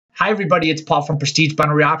Hi everybody, it's Paul from Prestige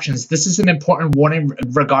Binary Options. This is an important warning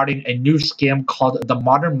regarding a new scam called the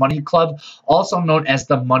Modern Money Club, also known as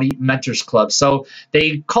the Money Mentors Club. So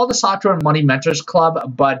they call the software Money Mentors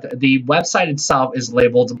Club, but the website itself is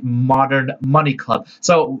labeled Modern Money Club.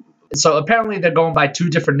 So apparently they're going by two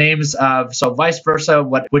different names. So vice versa,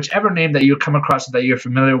 whichever name that you come across that you're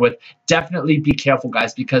familiar with, definitely be careful,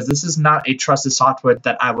 guys, because this is not a trusted software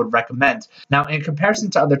that I would recommend. Now, in comparison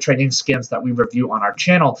to other trading scams that we review on our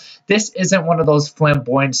channel, this isn't one of those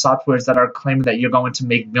flamboyant softwares that are claiming that you're going to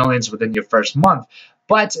make millions within your first month.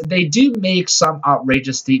 But they do make some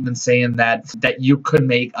outrageous statements saying that you could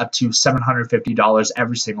make up to $750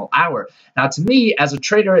 every single hour. Now, to me, as a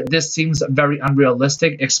trader, this seems very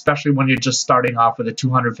unrealistic, especially when you're just starting off with a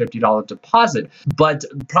 $250 deposit. But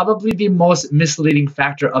probably the most misleading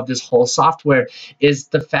factor of this whole software is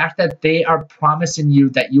the fact that they are promising you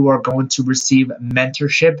that you are going to receive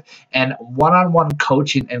mentorship and one-on-one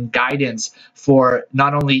coaching and guidance for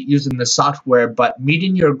not only using the software, but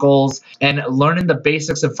meeting your goals and learning the basics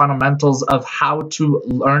and fundamentals of how to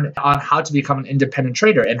learn on how to become an independent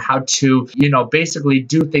trader and how to, basically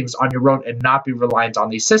do things on your own and not be reliant on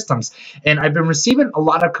these systems. And I've been receiving a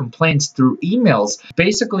lot of complaints through emails,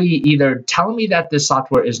 basically either telling me that this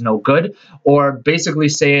software is no good or basically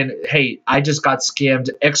saying, hey, I just got scammed,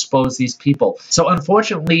 expose these people. So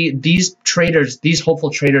unfortunately, these traders, these hopeful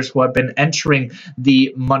traders who have been entering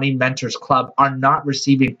the Money Mentors Club are not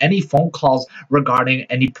receiving any phone calls regarding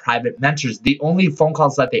any private mentors. The only phone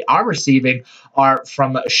calls that they are receiving are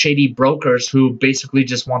from shady brokers who basically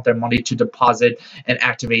just want their money to deposit and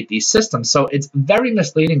activate these systems. So it's very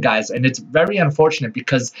misleading, guys, and it's very unfortunate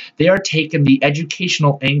because they are taking the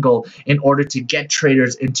educational angle in order to get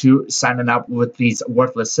traders into signing up with these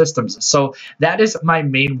worthless systems. So that is my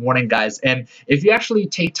main warning, guys. And if you actually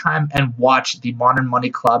take time and watch the Modern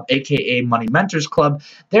Money Club, aka Money Mentors Club,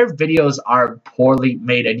 their videos are poorly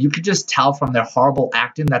made, and you can just tell from their horrible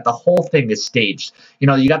acting that the whole thing is staged.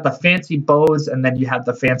 You got the fancy bows and then you have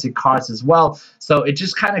the fancy cars as well. So it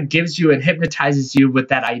just kind of gives you and hypnotizes you with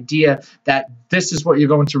that idea that this is what you're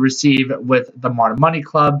going to receive with the Modern Money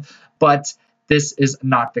Club. But this is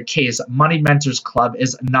not the case. Money Mentors Club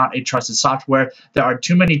is not a trusted software. There are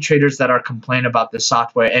too many traders that are complaining about this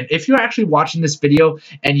software. And if you're actually watching this video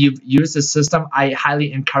and you've used this system, I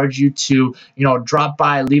highly encourage you to, drop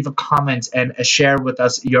by, leave a comment, and share with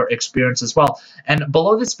us your experience as well. And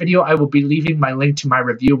below this video, I will be leaving my link to my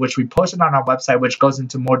review, which we posted on our website, which goes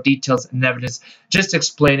into more details and evidence, just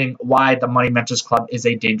explaining why the Money Mentors Club is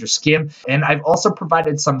a dangerous scam. And I've also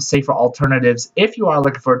provided some safer alternatives if you are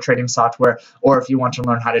looking for a trading software or if you want to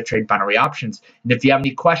learn how to trade binary options. And if you have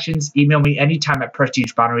any questions, email me anytime at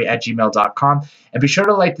prestigebinary@gmail.com. And be sure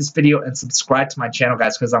to like this video and subscribe to my channel,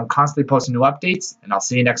 guys, because I'm constantly posting new updates, and I'll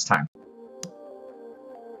see you next time.